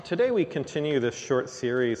Today we continue this short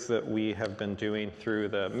series that we have been doing through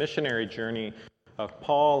the missionary journey of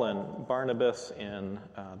Paul and Barnabas in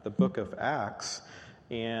the book of Acts.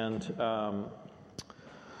 And I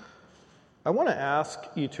want to ask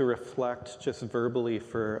you to reflect just verbally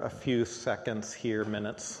for a few seconds here,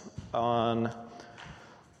 minutes, on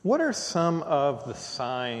what are some of the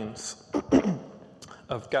signs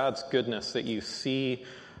of God's goodness that you see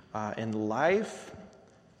in life,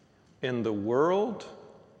 in the world,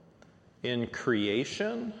 in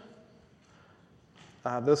creation,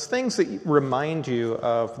 those things that remind you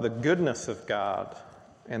of the goodness of God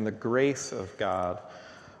and the grace of God.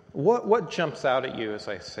 What jumps out at you as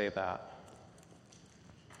I say that?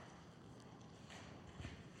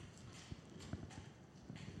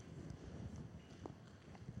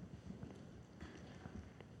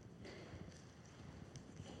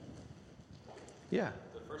 Yeah.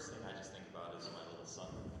 The first thing I just think about is my little son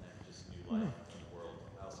and just new life in the world.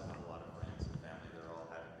 I also have a lot of friends and family that are all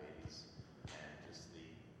having babies, and just the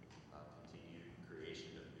continued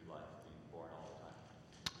creation of new life being born all the time.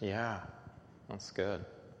 Yeah, that's good. I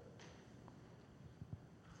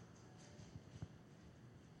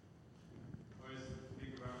always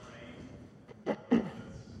think about rain. That's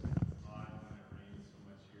odd when it rains so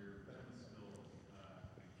much here, but it's still,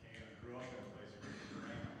 I grew up in a place where it didn't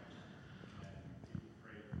rain, and people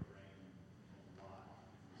prayed for rain a lot.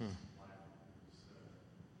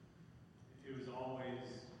 It was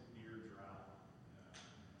always near drought,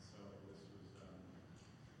 so this was,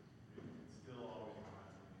 it's still always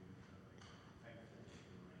reminds me of thankful for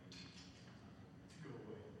the rain to go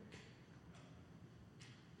away.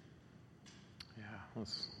 Yeah,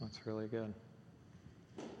 that's really good.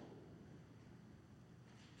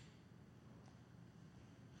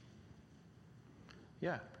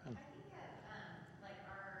 Yeah. I think that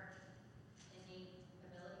our innate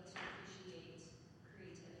ability to appreciate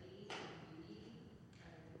creativity and beauty,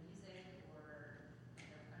 either through music or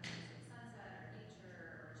appreciating sunset or nature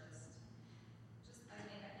or just I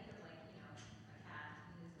think of a cat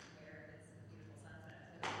who uses his hair if it's a beautiful sunset.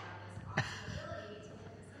 So we have this awesome ability to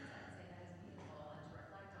look at the sunset and say that is beautiful and to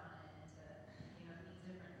reflect on it and to it means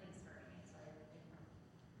different things for me. So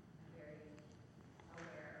I'm very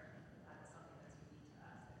aware that that is something that's unique to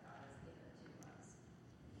us, that God has given to us.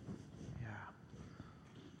 Yeah.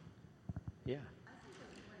 Yeah. I think of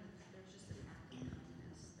when there's just an act of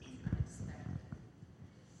kindness that's unexpected.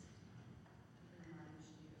 It reminds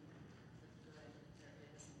you of the good there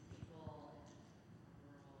is in people and in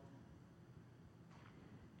the world.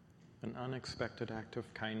 An unexpected act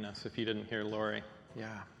of kindness, if you didn't hear Lori.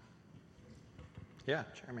 Yeah. Yeah,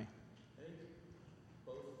 Jeremy. I think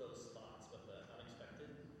both of those thoughts, but the unexpected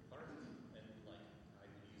part, and I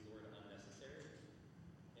would use the word unnecessary,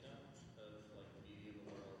 of the beauty of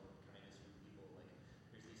the world, kindness from people.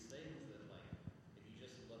 There's these things that if you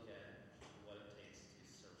just look at what it takes to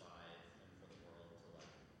survive and for the world to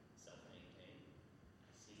self-maintain,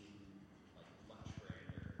 seem much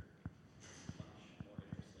grander, much more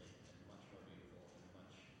interesting, and much more beautiful, and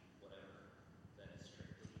much whatever than is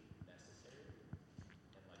strictly necessary.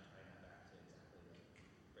 And tying that back to exactly what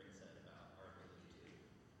Bryn said about our ability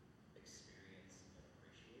to experience and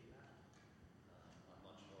appreciate that on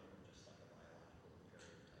much more than just a biological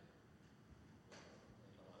imperative type level.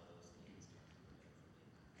 And a lot of those things come together for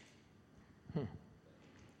me.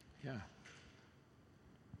 Yeah.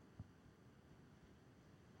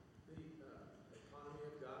 The economy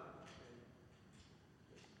of God, and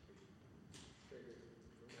just triggered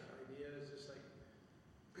from that idea is just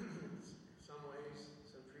some ways,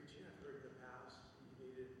 some preaching I've heard in the past, you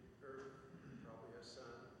needed earth, probably a sun,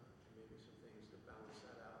 and maybe some things to balance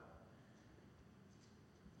that out.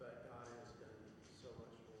 But God has done so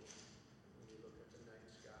much more when you look at the night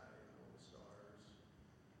sky and all the stars,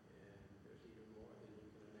 and there's even more than you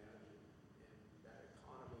can imagine. And that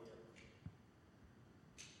economy of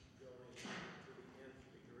going to the nth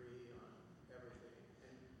degree on everything,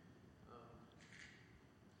 and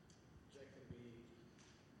that can be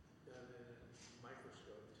done in a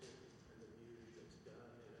microscope too, and the beauty that's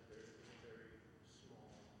done in a very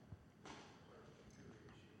small part of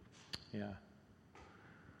creation. Yeah.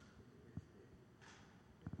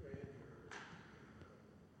 The grandeur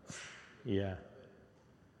Yeah.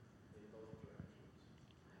 in both directions.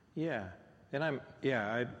 Yeah. And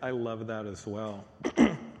I love that as well.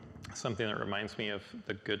 Something that reminds me of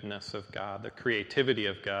the goodness of God, the creativity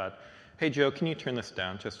of God. Hey, Joe, can you turn this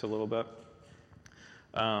down just a little bit?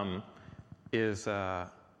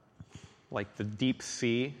 The deep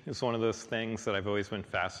sea is one of those things that I've always been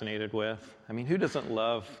fascinated with. I mean, who doesn't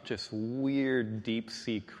love just weird deep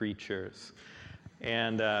sea creatures?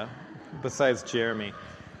 And besides Jeremy.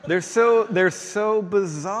 they're so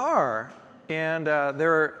bizarre, and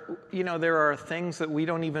there are things that we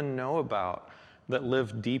don't even know about that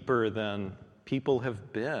live deeper than people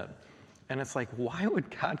have been. And it's like, why would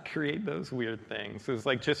God create those weird things? It's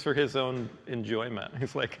like just for his own enjoyment.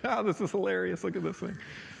 He's like, this is hilarious. Look at this thing.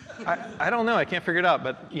 I don't know. I can't figure it out.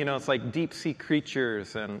 But, it's like deep sea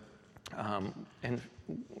creatures and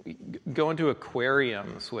go into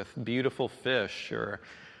aquariums with beautiful fish, or,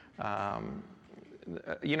 a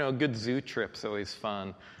good zoo trip's always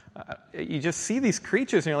fun. You just see these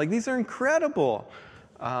creatures and you're like, these are incredible.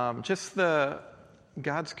 Just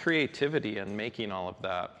God's creativity in making all of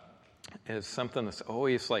that is something that's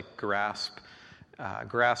always like grasp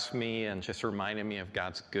me and just reminded me of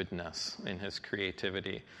God's goodness in his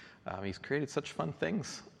creativity. He's created such fun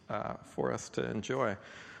things for us to enjoy.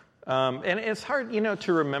 And it's hard,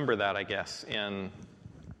 to remember that, I guess, in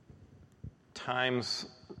times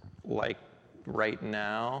like right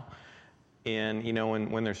now, and,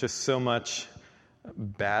 when there's just so much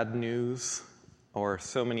bad news or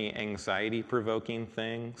so many anxiety-provoking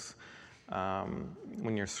things.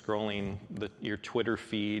 When you're scrolling your Twitter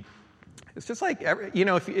feed, it's just like,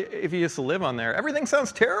 if you just live on there, everything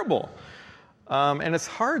sounds terrible. And it's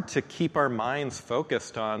hard to keep our minds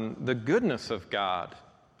focused on the goodness of God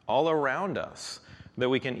all around us that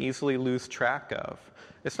we can easily lose track of.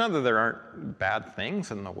 It's not that there aren't bad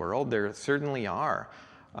things in the world. There certainly are.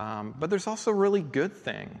 But there's also really good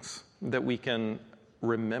things that we can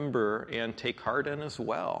remember and take heart in as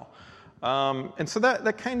well. And so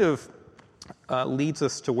that kind of leads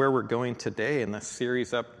us to where we're going today in this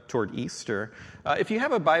series up toward Easter. If you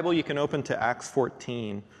have a Bible, you can open to Acts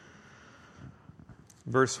 14,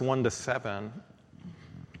 verse 1 to 7.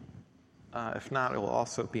 If not, it will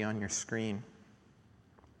also be on your screen.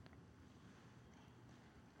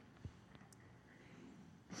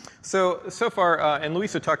 So far, and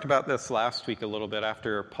Luisa talked about this last week a little bit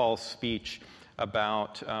after Paul's speech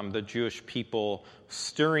about the Jewish people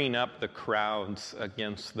stirring up the crowds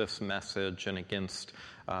against this message and against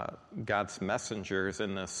God's messengers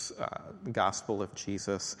in this gospel of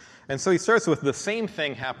Jesus. And so he starts with the same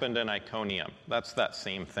thing happened in Iconium. That's that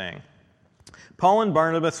same thing. Paul and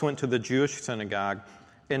Barnabas went to the Jewish synagogue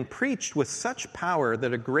and preached with such power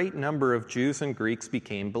that a great number of Jews and Greeks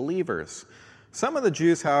became believers. Some of the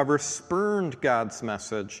Jews, however, spurned God's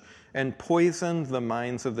message and poisoned the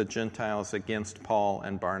minds of the Gentiles against Paul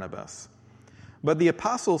and Barnabas. But the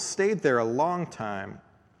apostles stayed there a long time,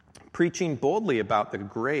 preaching boldly about the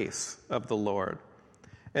grace of the Lord.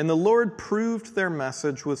 And the Lord proved their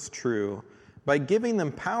message was true by giving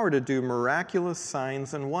them power to do miraculous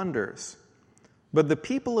signs and wonders. But the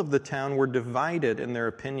people of the town were divided in their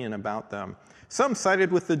opinion about them. Some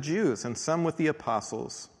sided with the Jews and some with the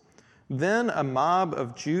apostles. Then a mob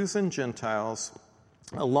of Jews and Gentiles,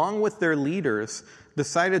 along with their leaders,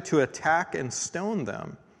 decided to attack and stone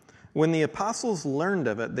them. When the apostles learned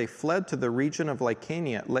of it, they fled to the region of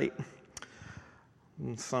Lycaonia,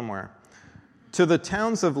 to the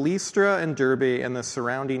towns of Lystra and Derbe and the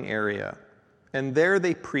surrounding area. And there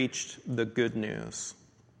they preached the good news.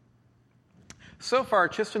 So far,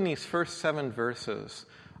 just in these first 7 verses,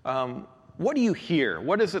 what do you hear?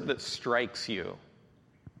 What is it that strikes you?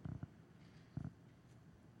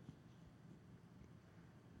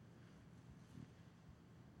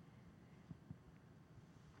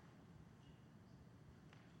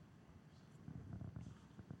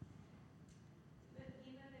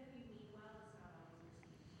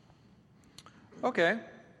 Okay,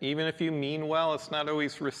 even if you mean well, it's not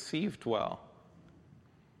always received well.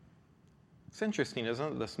 It's interesting,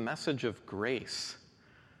 isn't it? This message of grace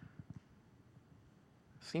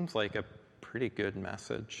seems like a pretty good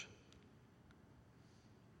message.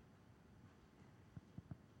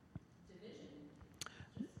 Division.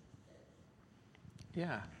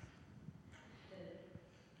 Yeah.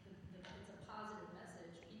 It's a positive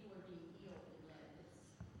message. People are being healed, and yet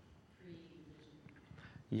it's creating division.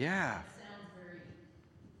 Yeah. It sounds very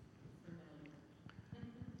familiar.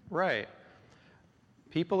 Right.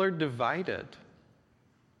 People are divided.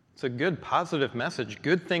 It's a good, positive message.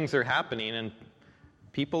 Good things are happening, and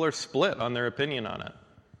people are split on their opinion on it.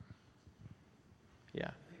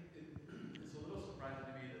 Yeah. I think it's a little surprising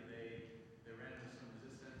to me that they ran into some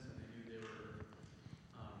resistance and they knew they were,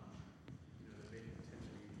 that they could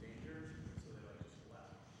potentially be in danger, and so they just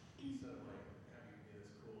left. Instead of having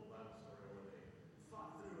this cool Bible story where they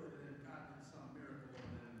fought through it and then God did some miracle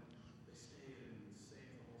and then they stayed and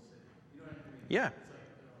saved the whole city. You know what I mean? Yeah. It's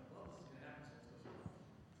like, well, this is going to happen, so let's go somewhere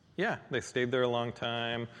else. Yeah, they stayed there a long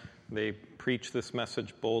time. They preached this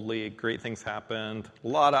message boldly. Great things happened. A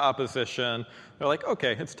lot of opposition. They're like,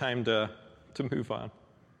 okay, it's time to move on.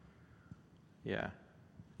 Yeah.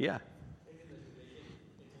 Yeah. Taking the division,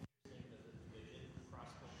 it's interesting that the division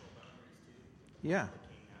crossed cultural boundaries too. Yeah. That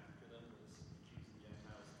came after them was Jews and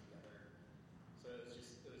Gentiles together. So it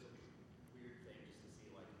was a weird thing just to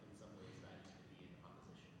see, like, in some ways that used to be in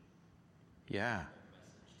opposition. Yeah. Their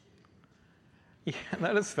message too. Yeah,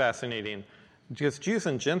 that is fascinating. Because Jews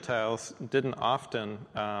and Gentiles didn't often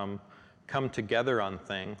come together on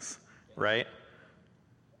things, right?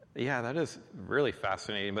 Yeah, that is really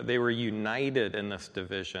fascinating. But they were united in this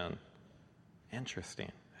division. Interesting.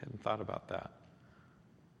 I hadn't thought about that.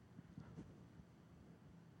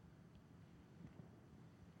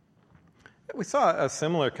 We saw a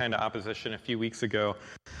similar kind of opposition a few weeks ago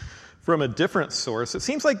from a different source. It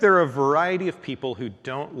seems like there are a variety of people who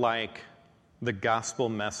don't like the gospel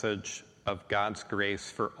message of God's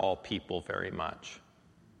grace for all people very much.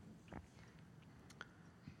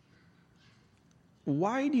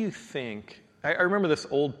 Why do you think? I remember this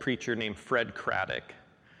old preacher named Fred Craddock,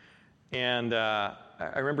 and I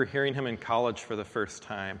remember hearing him in college for the first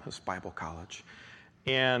time. It was Bible college.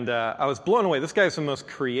 And I was blown away. This guy's the most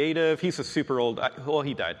creative. He's a super old, well,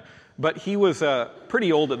 he died, but he was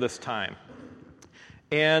pretty old at this time.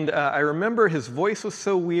 And I remember his voice was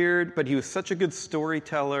so weird, but he was such a good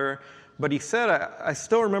storyteller. But he said, I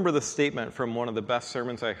still remember the statement from one of the best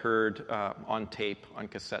sermons I heard on tape, on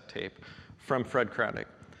cassette tape, from Fred Craddock.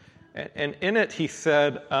 And in it he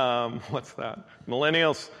said, what's that?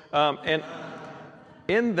 Millennials. And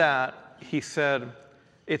in that he said,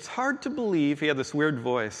 it's hard to believe, he had this weird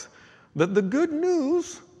voice, that the good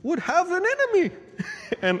news would have an enemy.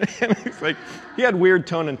 and it's like, he had weird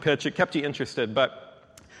tone and pitch. It kept you interested.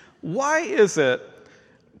 But why is it,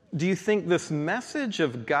 do you think this message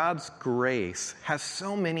of God's grace has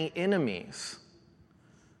so many enemies?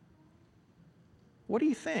 What do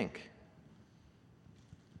you think?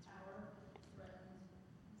 Power, threatens.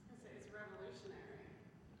 I was going to say it's revolutionary.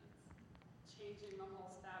 It's changing the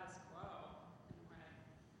whole status quo in a way.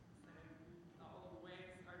 The old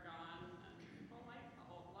ways are gone, and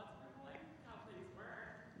lots of people like how things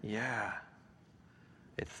were. Yeah.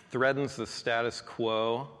 It threatens the status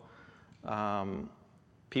quo.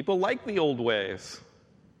 People like the old ways.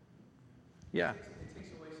 Yeah. It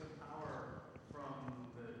takes away some power from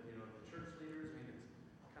the church leaders. I mean,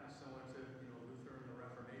 it's kind of similar to Luther and the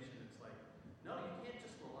Reformation. It's like, no, you can't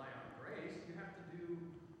just rely on grace. You have to do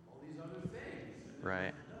all these other things. And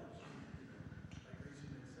Right. No, by grace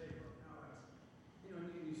you've been saved. Well, no, that's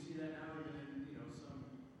and you see that now even in some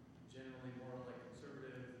generally more like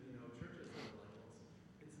conservative churches. That are like, well,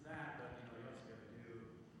 it's that, but you also got to do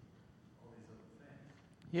all these other things.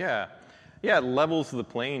 Yeah. Yeah, it levels the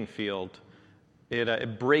playing field.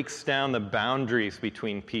 It breaks down the boundaries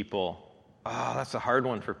between people. Oh, that's a hard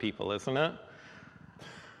one for people, isn't it?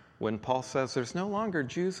 When Paul says there's no longer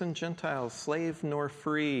Jews and Gentiles, slave nor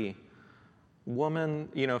free, woman,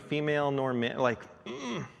 female nor man,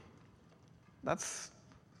 that's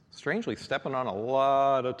strangely stepping on a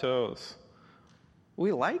lot of toes.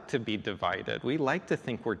 We like to be divided. We like to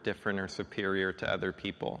think we're different or superior to other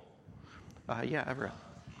people. Yeah, Everett.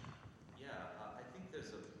 I think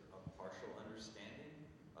there's a partial understanding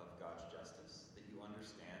of God's justice, that you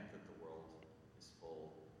understand that the world is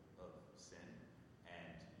full of sin,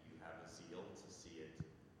 and you have a zeal to see it,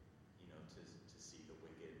 to see the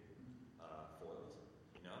wicked foiled,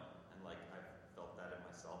 and I've felt that in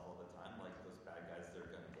myself all the time, like those bad guys,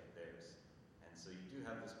 they're going to get theirs. And so you do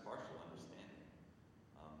have this partial understanding,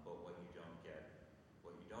 but what you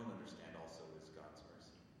don't understand also is God's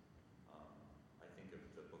mercy. I think of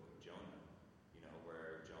the book of Jonah,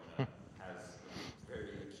 where Jonah has a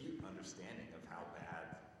very acute understanding of how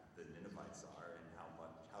bad the Ninevites are and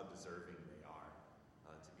how deserving they are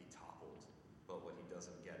to be toppled. But what he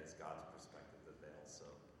doesn't get is God's perspective that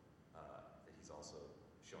he's also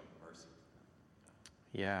showing mercy to them.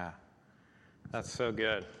 Yeah, that's so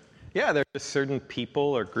good. Yeah, there's certain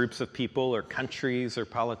people or groups of people or countries or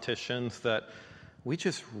politicians that we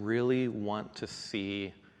just really want to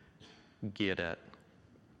see get it.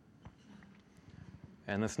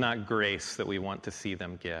 And it's not grace that we want to see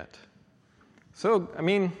them get. So,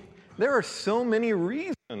 there are so many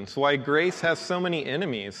reasons why grace has so many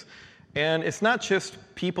enemies. And it's not just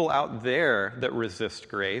people out there that resist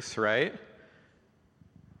grace, right?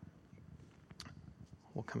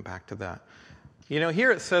 We'll come back to that.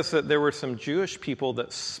 Here it says that there were some Jewish people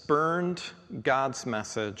that spurned God's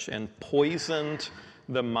message and poisoned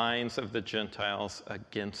the minds of the Gentiles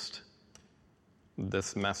against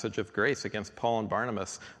this message of grace, against Paul and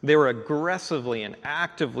Barnabas. They were aggressively and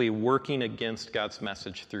actively working against God's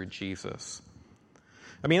message through Jesus.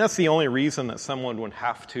 I mean, that's the only reason that someone would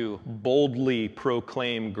have to boldly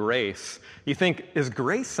proclaim grace. You think, is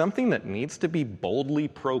grace something that needs to be boldly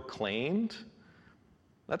proclaimed?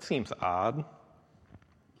 That seems odd.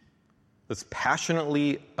 That's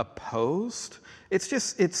passionately opposed.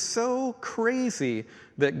 It's so crazy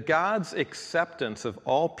that God's acceptance of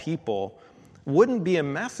all people wouldn't be a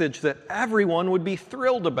message that everyone would be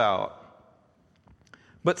thrilled about,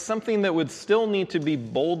 but something that would still need to be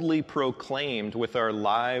boldly proclaimed with our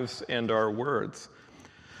lives and our words.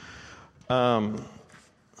 Did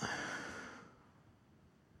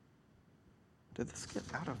this get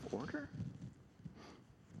out of order?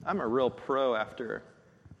 I'm a real pro after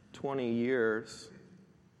 20 years.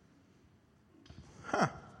 Huh.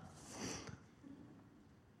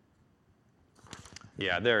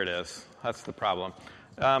 Yeah, there it is. That's the problem.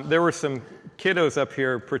 There were some kiddos up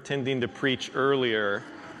here pretending to preach earlier,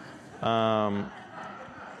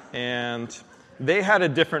 and they had a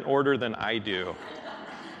different order than I do.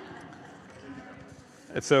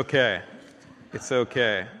 It's okay. It's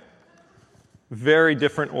okay. Very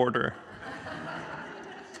different order.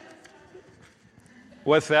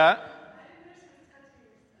 What's that?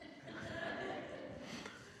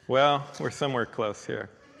 Well, we're somewhere close here.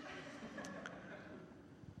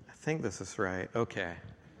 I think this is right. Okay.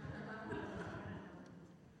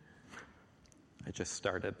 I just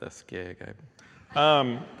started this gig.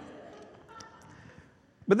 But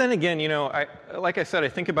then again, like I said, I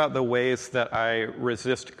think about the ways that I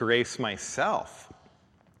resist grace myself.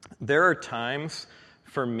 There are times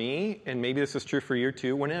for me, and maybe this is true for you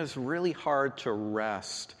too, when it is really hard to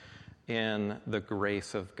rest in the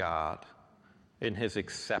grace of God, in His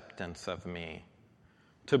acceptance of me.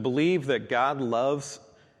 To believe that God loves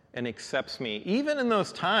and accepts me, even in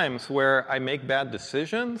those times where I make bad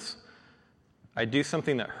decisions, I do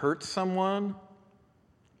something that hurts someone,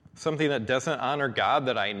 something that doesn't honor God,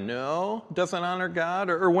 that I know doesn't honor God,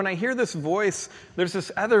 or when I hear this voice, there's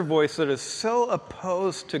this other voice that is so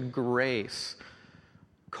opposed to grace,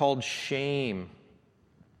 called shame,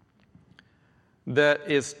 that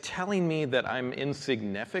is telling me that I'm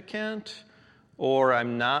insignificant, or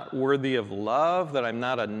I'm not worthy of love, that I'm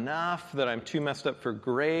not enough, that I'm too messed up for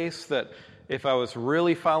grace, that if I was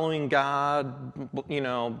really following God,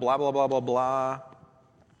 blah, blah, blah, blah, blah.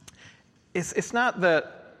 It's not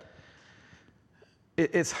that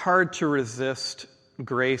it's hard to resist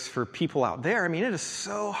grace for people out there. I mean, it is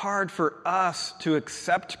so hard for us to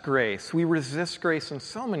accept grace. We resist grace in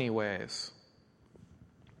so many ways.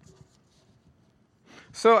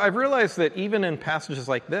 So I've realized that even in passages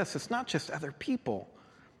like this, it's not just other people.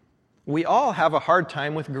 We all have a hard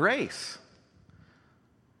time with grace.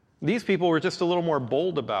 These people were just a little more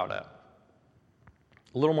bold about it,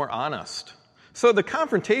 a little more honest. So the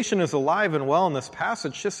confrontation is alive and well in this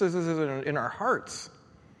passage, just as it is in our hearts.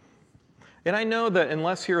 And I know that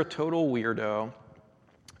unless you're a total weirdo,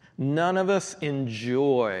 none of us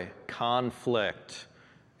enjoy conflict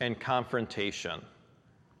and confrontation,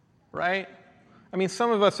 right? I mean,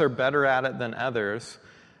 some of us are better at it than others,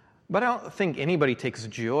 but I don't think anybody takes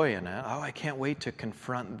joy in it. Oh, I can't wait to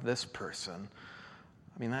confront this person.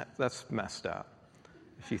 I mean, that's messed up,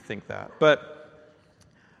 if you think that. But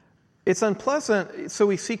it's unpleasant, so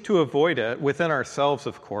we seek to avoid it within ourselves,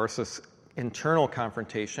 of course, this internal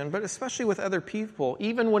confrontation, but especially with other people,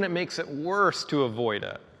 even when it makes it worse to avoid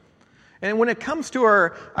it. And when it comes to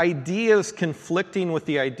our ideas conflicting with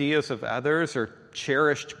the ideas of others or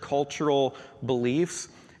cherished cultural beliefs,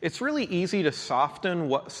 it's really easy to soften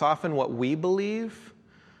what we believe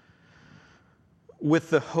with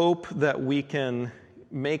the hope that we can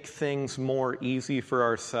make things more easy for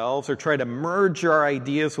ourselves, or try to merge our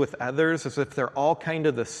ideas with others as if they're all kind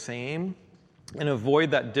of the same, and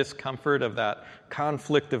avoid that discomfort of that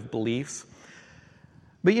conflict of beliefs.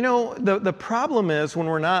 But the problem is when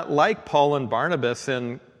we're not like Paul and Barnabas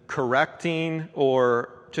in correcting or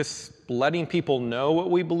just letting people know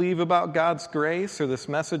what we believe about God's grace or this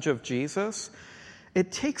message of Jesus,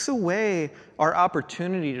 it takes away our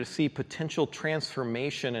opportunity to see potential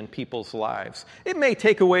transformation in people's lives. It may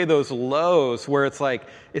take away those lows where it's like,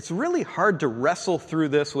 it's really hard to wrestle through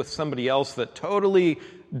this with somebody else that totally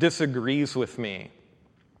disagrees with me.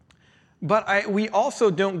 But we also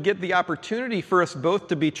don't get the opportunity for us both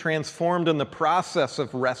to be transformed in the process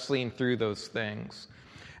of wrestling through those things.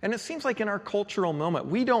 And it seems like in our cultural moment,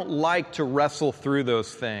 we don't like to wrestle through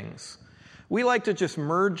those things. We like to just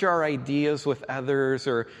merge our ideas with others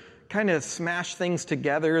or kind of smash things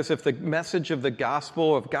together as if the message of the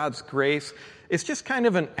gospel of God's grace is just kind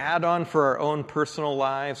of an add-on for our own personal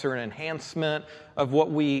lives or an enhancement of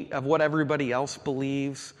what everybody else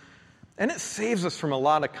believes. And it saves us from a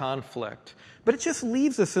lot of conflict. But it just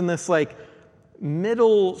leaves us in this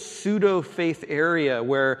middle pseudo-faith area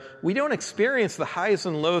where we don't experience the highs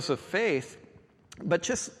and lows of faith, but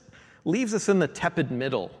just leaves us in the tepid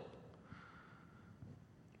middle.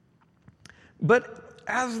 But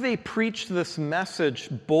as they preached this message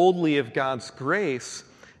boldly of God's grace,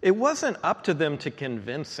 it wasn't up to them to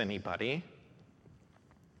convince anybody.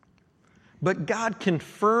 But God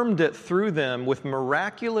confirmed it through them with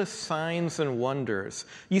miraculous signs and wonders.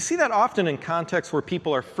 You see that often in contexts where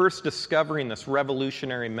people are first discovering this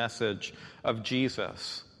revolutionary message of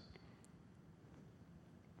Jesus.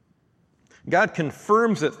 God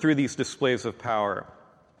confirms it through these displays of power.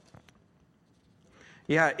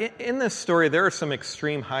 Yeah, in this story, there are some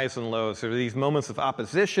extreme highs and lows. There are these moments of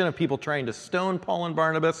opposition, of people trying to stone Paul and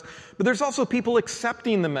Barnabas, but there's also people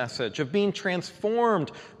accepting the message, of being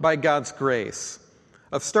transformed by God's grace,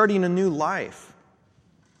 of starting a new life.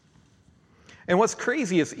 And what's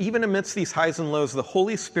crazy is even amidst these highs and lows, the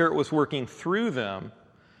Holy Spirit was working through them,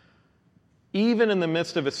 even in the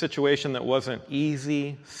midst of a situation that wasn't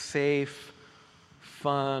easy, safe,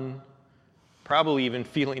 fun, probably even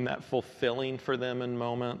feeling that fulfilling for them in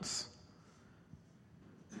moments.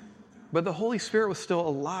 But the Holy Spirit was still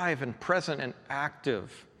alive and present and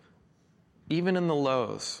active, even in the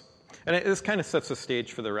lows. And this kind of sets the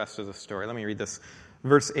stage for the rest of the story. Let me read this.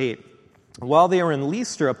 Verse 8. While they were in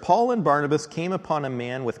Lystra, Paul and Barnabas came upon a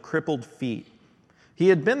man with crippled feet. He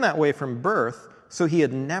had been that way from birth, so he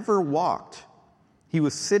had never walked. He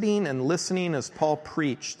was sitting and listening as Paul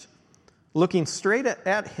preached. Looking straight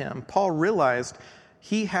at him, Paul realized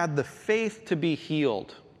he had the faith to be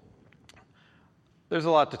healed. There's a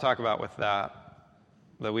lot to talk about with that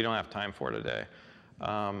we don't have time for today.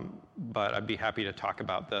 But I'd be happy to talk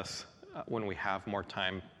about this when we have more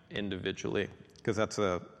time individually, because that's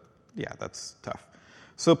tough.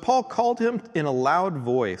 So Paul called him in a loud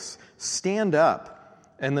voice, "Stand up,"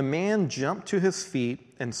 and the man jumped to his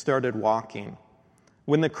feet and started walking.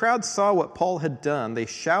 When the crowd saw what Paul had done, they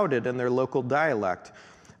shouted in their local dialect,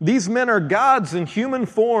 "These men are gods in human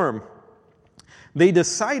form." They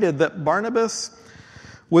decided that Barnabas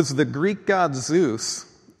was the Greek god Zeus,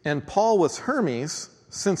 and Paul was Hermes,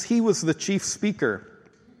 since he was the chief speaker.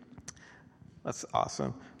 That's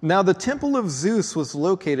awesome. Now the temple of Zeus was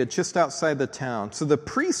located just outside the town, so the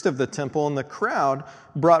priest of the temple and the crowd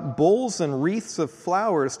brought bowls and wreaths of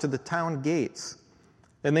flowers to the town gates.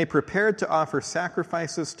 And they prepared to offer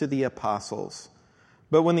sacrifices to the apostles.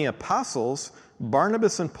 But when the apostles,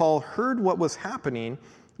 Barnabas and Paul, heard what was happening,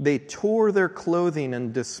 they tore their clothing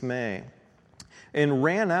in dismay and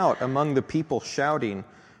ran out among the people shouting,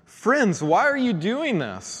 "Friends, why are you doing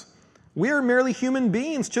this? We are merely human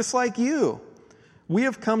beings just like you. We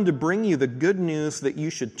have come to bring you the good news that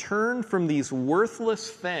you should turn from these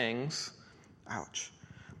worthless things," ouch,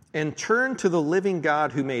 "and turn to the living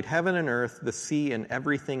God who made heaven and earth, the sea, and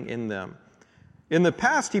everything in them. In the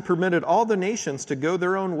past, he permitted all the nations to go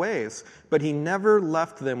their own ways, but he never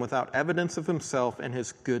left them without evidence of himself and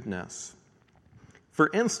his goodness. For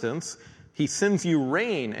instance, he sends you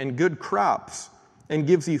rain and good crops and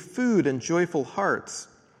gives you food and joyful hearts."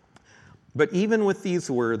 But even with these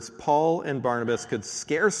words, Paul and Barnabas could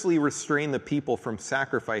scarcely restrain the people from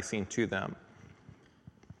sacrificing to them.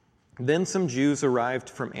 Then some Jews arrived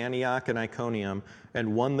from Antioch and Iconium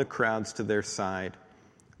and won the crowds to their side.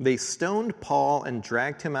 They stoned Paul and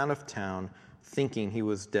dragged him out of town, thinking he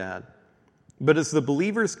was dead. But as the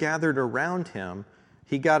believers gathered around him,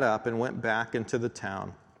 he got up and went back into the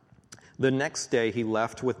town. The next day he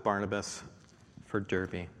left with Barnabas for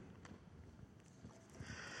Derbe.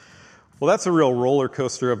 Well, that's a real roller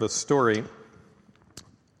coaster of a story.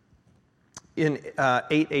 In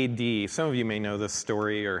 8 AD, some of you may know this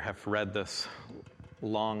story or have read this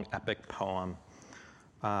long epic poem.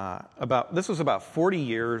 This was about 40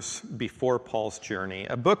 years before Paul's journey.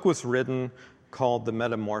 A book was written called The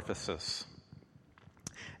Metamorphosis.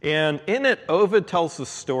 And in it, Ovid tells the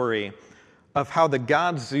story of how the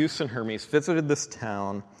gods Zeus and Hermes visited this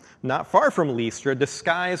town not far from Lystra,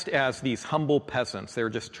 disguised as these humble peasants. They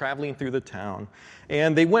were just traveling through the town.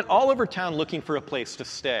 And they went all over town looking for a place to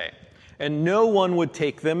stay. And no one would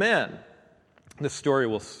take them in. The story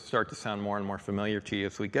will start to sound more and more familiar to you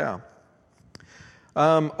as we go.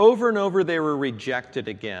 Over and over, they were rejected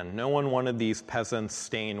again. No one wanted these peasants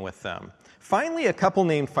staying with them. Finally, a couple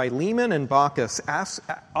named Philemon and Baucis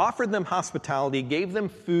offered them hospitality, gave them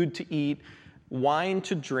food to eat, wine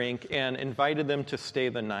to drink, and invited them to stay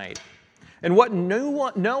the night. And what no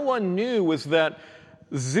one knew was that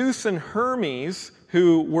Zeus and Hermes,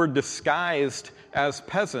 who were disguised as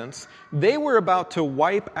peasants, they were about to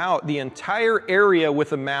wipe out the entire area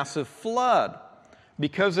with a massive flood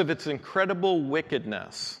because of its incredible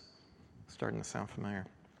wickedness. Starting to sound familiar.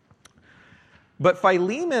 But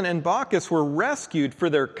Philemon and Baucus were rescued for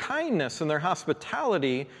their kindness and their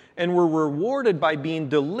hospitality and were rewarded by being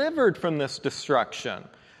delivered from this destruction.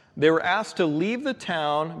 They were asked to leave the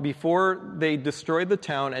town before they destroyed the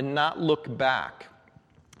town and not look back.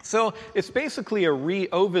 So it's basically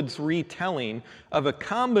Ovid's retelling of a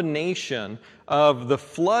combination of the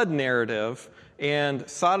flood narrative and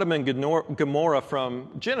Sodom and Gomorrah from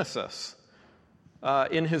Genesis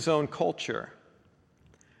in his own culture.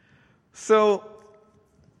 So,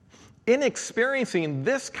 in experiencing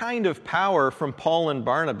this kind of power from Paul and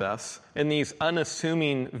Barnabas and these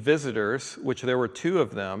unassuming visitors, which there were two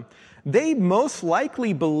of them, they most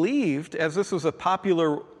likely believed, as this was a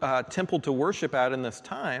popular temple to worship at in this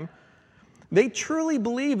time, they truly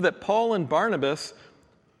believed that Paul and Barnabas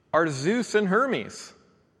are Zeus and Hermes.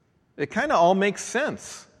 It kind of all makes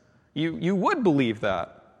sense. You would believe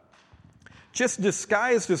that. Just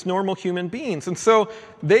disguised as normal human beings. And so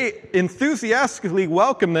they enthusiastically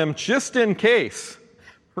welcome them just in case,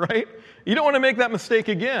 right? You don't want to make that mistake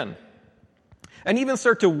again. And even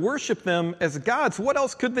start to worship them as gods. What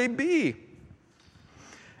else could they be?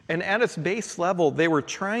 And at its base level, they were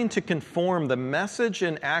trying to conform the message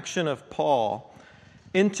and action of Paul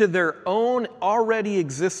into their own already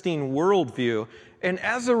existing worldview, and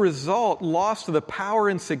as a result, lost the power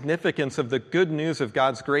and significance of the good news of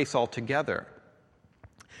God's grace altogether.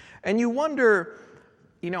 And you wonder,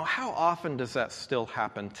 how often does that still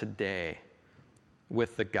happen today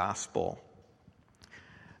with the gospel?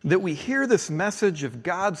 That we hear this message of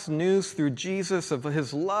God's news through Jesus, of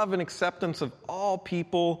his love and acceptance of all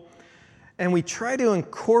people, and we try to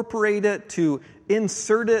incorporate it, to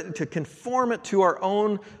insert it, to conform it to our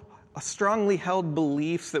own strongly held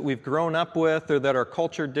beliefs that we've grown up with or that our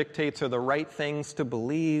culture dictates are the right things to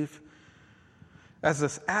believe. As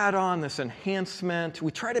this add-on, this enhancement,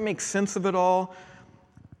 we try to make sense of it all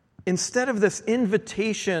instead of this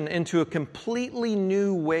invitation into a completely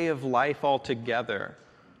new way of life altogether.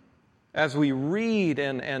 As we read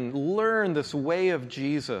and learn this way of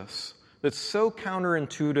Jesus that's so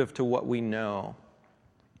counterintuitive to what we know,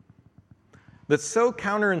 that's so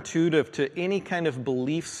counterintuitive to any kind of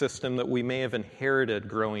belief system that we may have inherited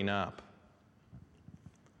growing up.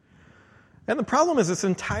 And the problem is it's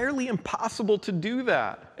entirely impossible to do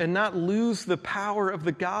that and not lose the power of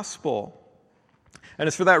the gospel. And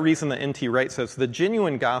it's for that reason that N.T. Wright says, the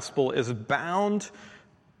genuine gospel is bound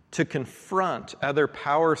to confront other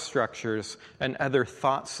power structures and other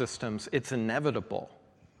thought systems. It's inevitable.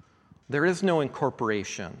 There is no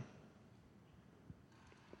incorporation.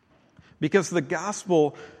 Because the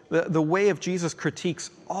gospel, the way of Jesus,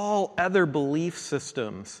 critiques all other belief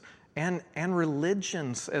systems and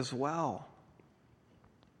religions as well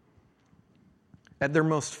at their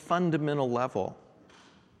most fundamental level.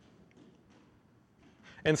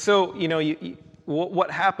 And so,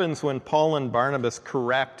 what happens when Paul and Barnabas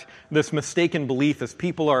correct this mistaken belief as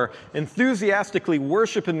people are enthusiastically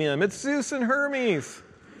worshiping them? It's Zeus and Hermes.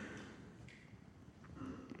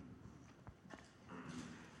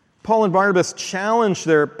 Paul and Barnabas challenge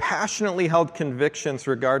their passionately held convictions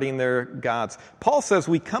regarding their gods. Paul says,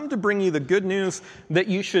 we come to bring you the good news that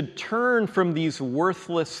you should turn from these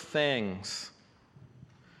worthless things.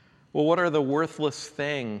 Well, what are the worthless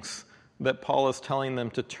things that Paul is telling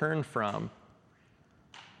them to turn from?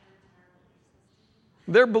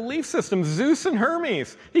 Their belief system, Zeus and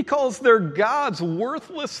Hermes. He calls their gods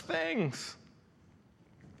worthless things.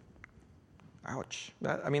 Ouch.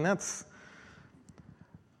 That's...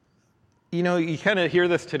 you kind of hear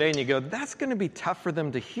this today and you go, that's going to be tough for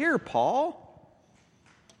them to hear, Paul.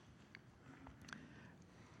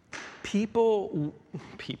 People,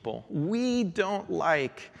 we don't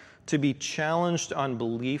like to be challenged on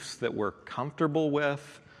beliefs that we're comfortable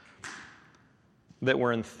with, that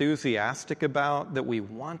we're enthusiastic about, that we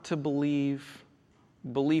want to believe,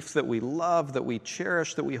 beliefs that we love, that we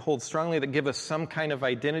cherish, that we hold strongly, that give us some kind of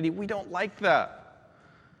identity. We don't like that.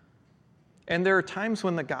 And there are times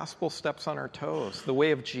when the gospel steps on our toes, the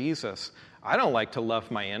way of Jesus. I don't like to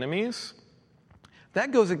love my enemies.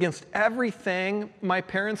 That goes against everything my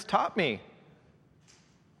parents taught me.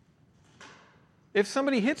 If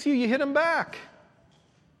somebody hits you, you hit them back.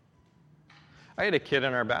 I had a kid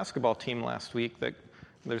on our basketball team last week that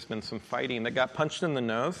there's been some fighting that got punched in the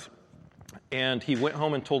nose. And he went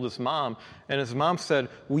home and told his mom. And his mom said,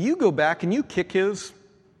 will you go back and you kick his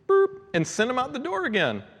boop and send him out the door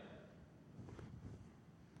again?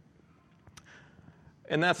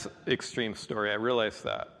 And that's an extreme story. I realize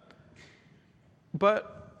that.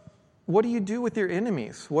 But what do you do with your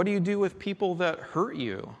enemies? What do you do with people that hurt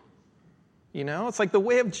you? You know, it's like the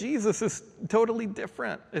way of Jesus is totally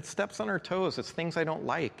different. It steps on our toes. It's things I don't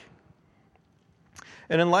like.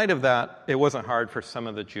 And in light of that, it wasn't hard for some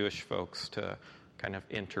of the Jewish folks to kind of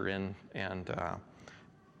enter in and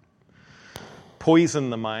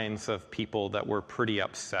poison the minds of people that were pretty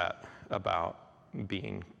upset about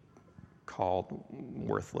being called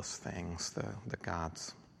worthless things, the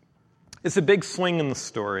gods. It's a big swing in the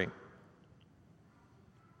story.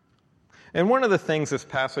 And one of the things this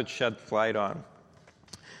passage sheds light on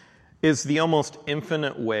is the almost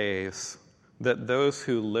infinite ways that those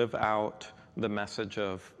who live out the message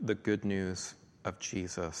of the good news of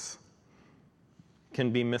Jesus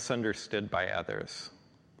can be misunderstood by others.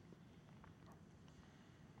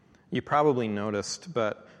 You probably noticed,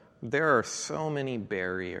 but there are so many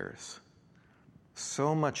barriers,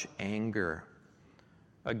 so much anger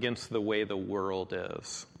against the way the world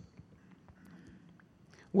is,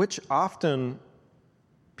 which often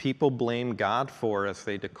people blame God for as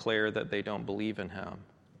they declare that they don't believe in him.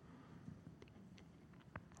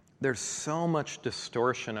 There's so much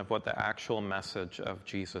distortion of what the actual message of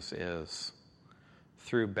Jesus is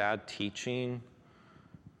through bad teaching,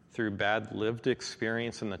 through bad lived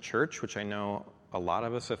experience in the church, which I know a lot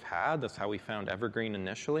of us have had. That's how we found Evergreen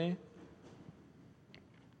initially.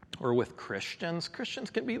 Or with Christians.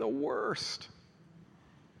 Christians can be the worst.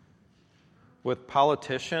 With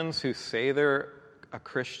politicians who say they're a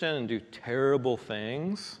Christian and do terrible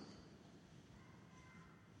things.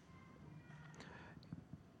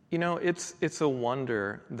 You know, it's a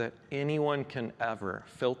wonder that anyone can ever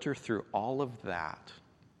filter through all of that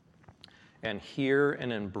and hear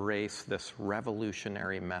and embrace this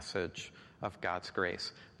revolutionary message of God's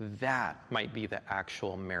grace. That might be the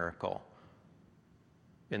actual miracle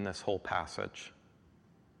in this whole passage.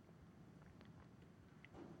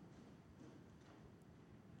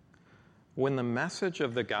 When the message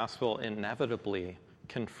of the gospel inevitably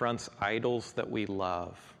confronts idols that we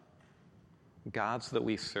love, gods that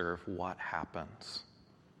we serve, what happens?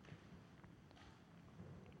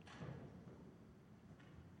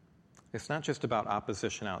 It's not just about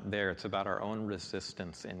opposition out there, it's about our own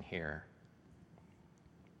resistance in here.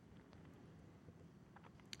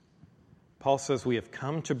 Paul says, we have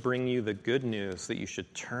come to bring you the good news that you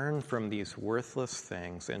should turn from these worthless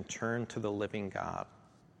things and turn to the living God.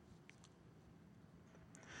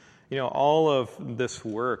 You know, all of this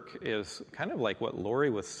work is kind of like what Lori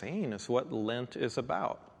was saying, is what Lent is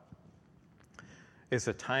about. It's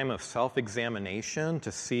a time of self-examination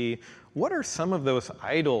to see what are some of those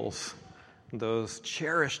idols, those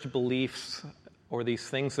cherished beliefs, or these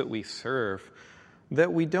things that we serve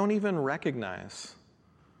that we don't even recognize,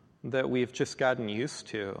 that we've just gotten used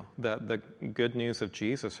to, that the good news of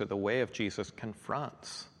Jesus or the way of Jesus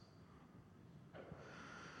confronts.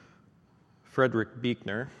 Frederick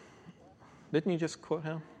Buechner, didn't you just quote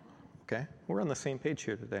him? Okay, we're on the same page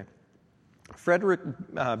here today. Frederick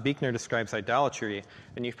Buechner describes idolatry,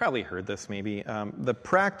 and you've probably heard this maybe, the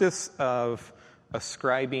practice of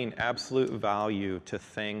ascribing absolute value to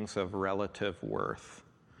things of relative worth.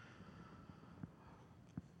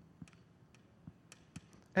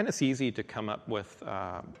 And it's easy to come up with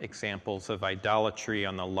examples of idolatry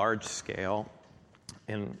on the large scale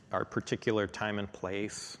in our particular time and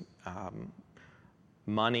place.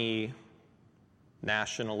 Money,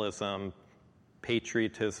 nationalism,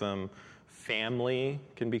 patriotism, family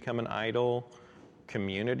can become an idol,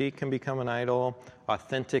 community can become an idol,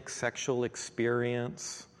 authentic sexual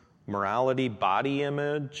experience, morality, body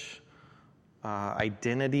image,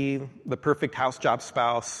 identity, the perfect house, job,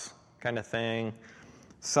 spouse kind of thing,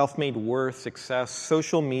 self-made worth, success,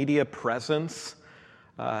 social media presence,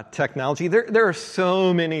 technology. There are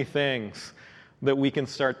so many things that we can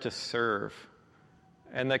start to serve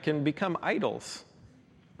and that can become idols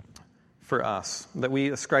for us, that we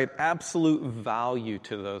ascribe absolute value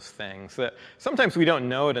to those things, that sometimes we don't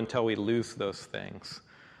know it until we lose those things,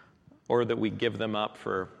 or that we give them up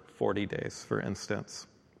for 40 days, for instance.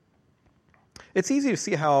 It's easy to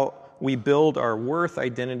see how we build our worth,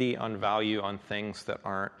 identity, on value on things that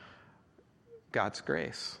aren't God's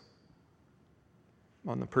grace,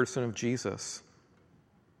 on the person of Jesus.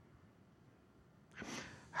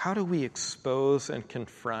 How do we expose and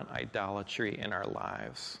confront idolatry in our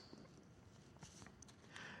lives?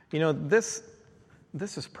 You know, this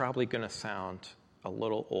is probably going to sound a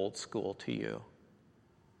little old school to you,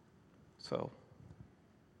 so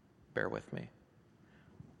bear with me.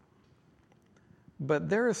 But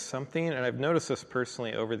there is something, and I've noticed this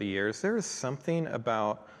personally over the years, there is something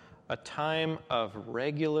about a time of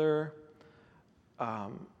regular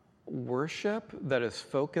worship that is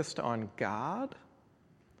focused on God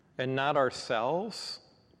and not ourselves,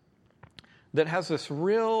 that has this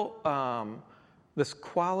real, this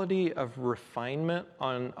quality of refinement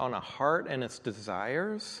on a heart and its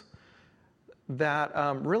desires that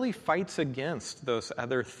really fights against those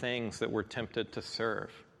other things that we're tempted to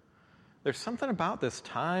serve. There's something about this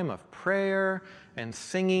time of prayer and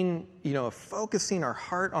singing, of focusing our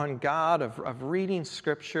heart on God, of reading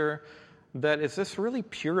Scripture, that is this really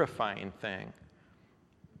purifying thing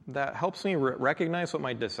that helps me recognize what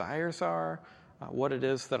my desires are, what it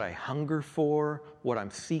is that I hunger for, what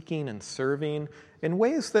I'm seeking and serving in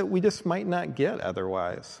ways that we just might not get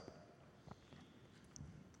otherwise.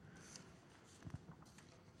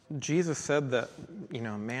 Jesus said that,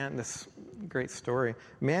 man, this great story,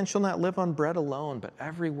 man shall not live on bread alone, but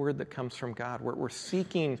every word that comes from God. We're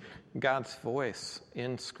seeking God's voice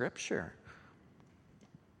in Scripture.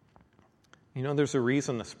 There's a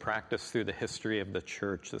reason this practice through the history of the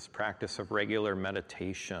church, this practice of regular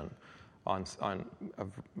meditation on a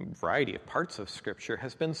variety of parts of Scripture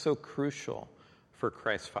has been so crucial for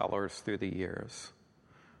Christ followers through the years.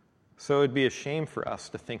 So it'd be a shame for us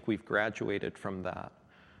to think we've graduated from that.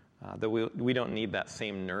 That we don't need that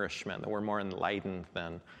same nourishment, that we're more enlightened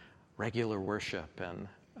than regular worship and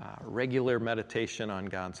regular meditation on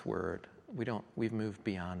God's Word. We've moved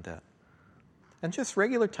beyond it. And just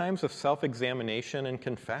regular times of self-examination and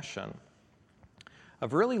confession,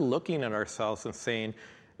 of really looking at ourselves and saying,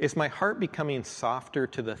 is my heart becoming softer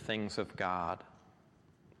to the things of God?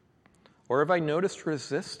 Or have I noticed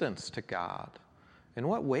resistance to God? In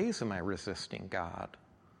what ways am I resisting God?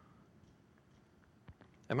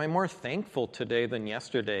 Am I more thankful today than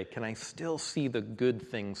yesterday? Can I still see the good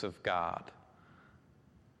things of God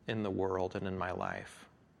in the world and in my life?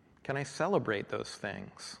 Can I celebrate those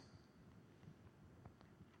things?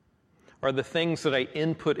 Are the things that I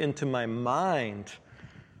input into my mind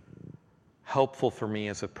helpful for me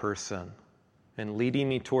as a person and leading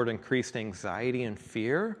me toward increased anxiety and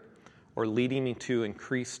fear, or leading me to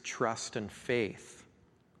increased trust and faith?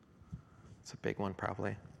 It's a big one,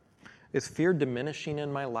 probably. Is fear diminishing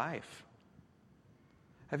in my life?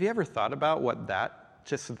 Have you ever thought about what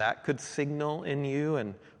that could signal in you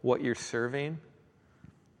and what you're serving?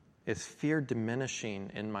 Is fear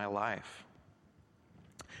diminishing in my life?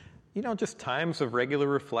 Just times of regular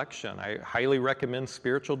reflection. I highly recommend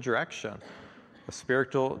spiritual direction. A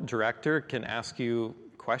spiritual director can ask you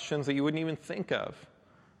questions that you wouldn't even think of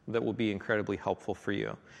that will be incredibly helpful for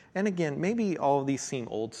you. And again, maybe all of these seem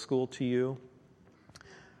old school to you,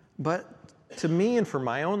 but to me and for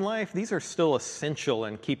my own life, these are still essential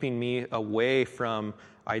in keeping me away from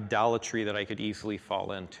idolatry that I could easily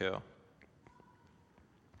fall into.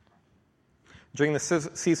 During the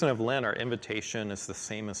season of Lent, our invitation is the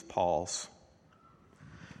same as Paul's.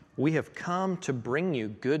 We have come to bring you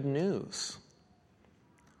good news.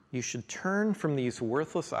 You should turn from these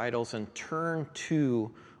worthless idols and turn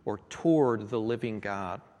to or toward the living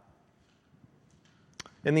God.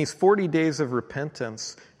 In these 40 days of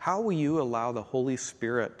repentance, how will you allow the Holy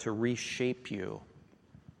Spirit to reshape you?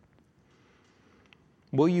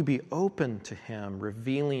 Will you be open to Him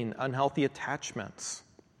revealing unhealthy attachments?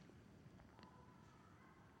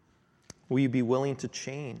 Will you be willing to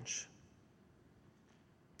change?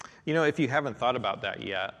 If you haven't thought about that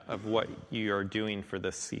yet, of what you are doing for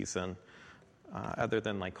this season, other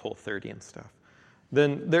than like Whole30 and stuff,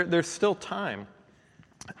 then there's still time.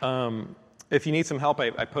 If you need some help,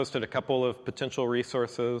 I posted a couple of potential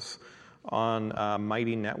resources on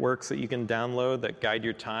Mighty Networks that you can download that guide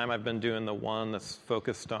your time. I've been doing the one that's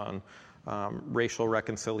focused on racial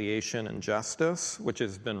reconciliation and justice, which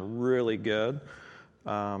has been really good.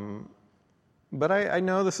 But I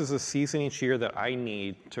know this is a season each year that I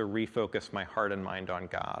need to refocus my heart and mind on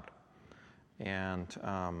God. And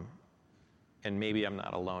maybe I'm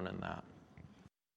not alone in that.